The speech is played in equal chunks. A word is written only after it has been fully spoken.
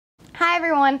Hi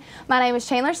everyone, my name is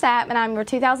Chandler Sapp and I'm your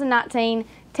 2019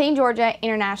 Teen Georgia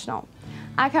International.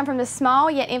 I come from the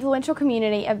small yet influential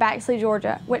community of Baxley,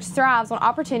 Georgia, which thrives on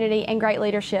opportunity and great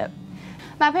leadership.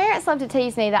 My parents love to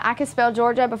tease me that I could spell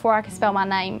Georgia before I could spell my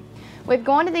name. With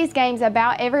going to these games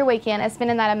about every weekend and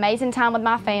spending that amazing time with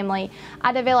my family,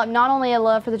 I developed not only a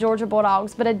love for the Georgia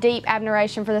Bulldogs, but a deep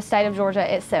admiration for the state of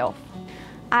Georgia itself.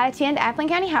 I attend Appling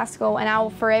County High School and I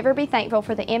will forever be thankful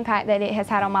for the impact that it has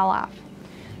had on my life.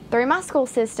 Through my school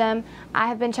system, I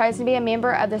have been chosen to be a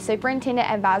member of the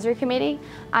Superintendent Advisory Committee.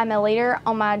 I'm a leader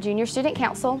on my Junior Student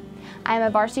Council. I am a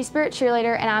varsity spirit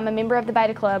cheerleader and I'm a member of the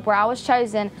Beta Club, where I was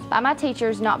chosen by my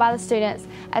teachers, not by the students,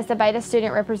 as the Beta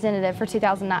Student Representative for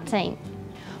 2019.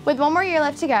 With one more year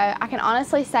left to go, I can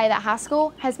honestly say that high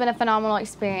school has been a phenomenal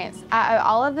experience. I owe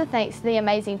all of the thanks to the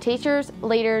amazing teachers,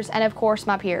 leaders, and of course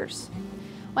my peers.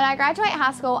 When I graduate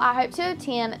high school, I hope to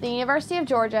attend the University of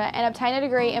Georgia and obtain a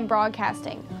degree in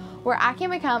broadcasting, where I can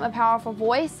become a powerful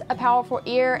voice, a powerful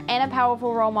ear, and a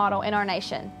powerful role model in our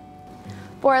nation.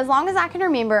 For as long as I can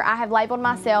remember, I have labeled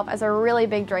myself as a really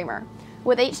big dreamer.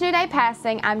 With each new day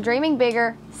passing, I'm dreaming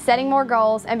bigger, setting more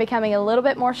goals, and becoming a little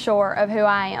bit more sure of who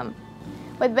I am.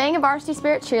 With being a varsity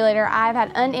spirit cheerleader, I have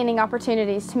had unending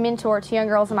opportunities to mentor to young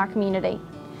girls in my community.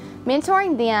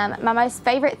 Mentoring them, my most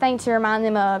favorite thing to remind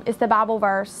them of is the Bible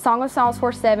verse, Song of Psalms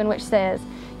 4:7, which says,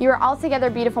 "You are altogether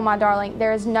beautiful, my darling.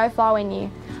 There is no flaw in you."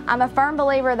 I'm a firm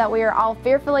believer that we are all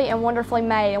fearfully and wonderfully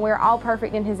made, and we are all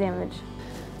perfect in His image.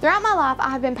 Throughout my life, I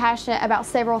have been passionate about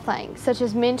several things, such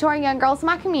as mentoring young girls in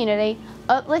my community,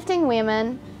 uplifting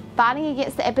women, fighting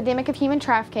against the epidemic of human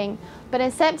trafficking, but in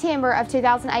September of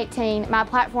 2018, my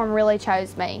platform really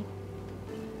chose me.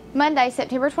 Monday,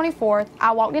 September 24th,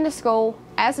 I walked into school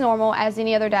as normal as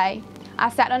any other day. I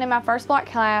sat down in my first block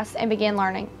class and began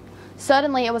learning.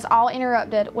 Suddenly, it was all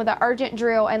interrupted with an urgent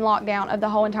drill and lockdown of the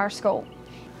whole entire school.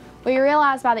 We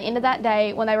realized by the end of that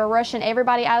day, when they were rushing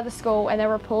everybody out of the school and there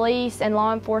were police and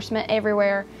law enforcement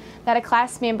everywhere, that a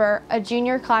class member, a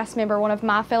junior class member, one of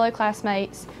my fellow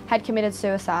classmates, had committed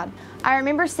suicide. I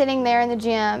remember sitting there in the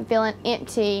gym feeling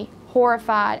empty,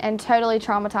 horrified, and totally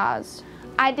traumatized.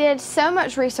 I did so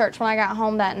much research when I got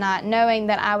home that night, knowing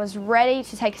that I was ready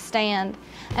to take a stand,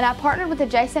 and I partnered with the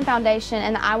Jason Foundation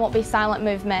and the I Won't Be Silent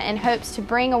movement in hopes to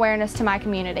bring awareness to my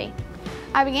community.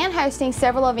 I began hosting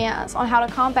several events on how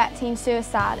to combat teen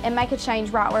suicide and make a change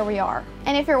right where we are.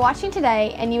 And if you're watching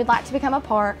today and you would like to become a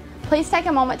part, please take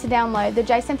a moment to download the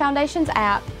Jason Foundation's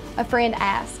app, A Friend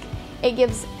Ask. It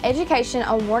gives education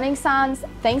on warning signs,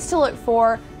 things to look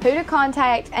for, who to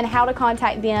contact, and how to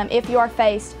contact them if you are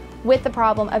faced with the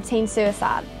problem of teen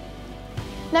suicide.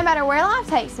 No matter where life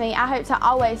takes me, I hope to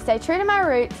always stay true to my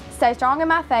roots, stay strong in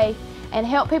my faith, and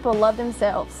help people love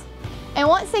themselves. And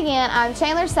once again, I'm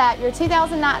Chandler Sapp, your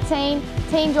 2019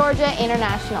 Teen Georgia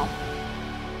International.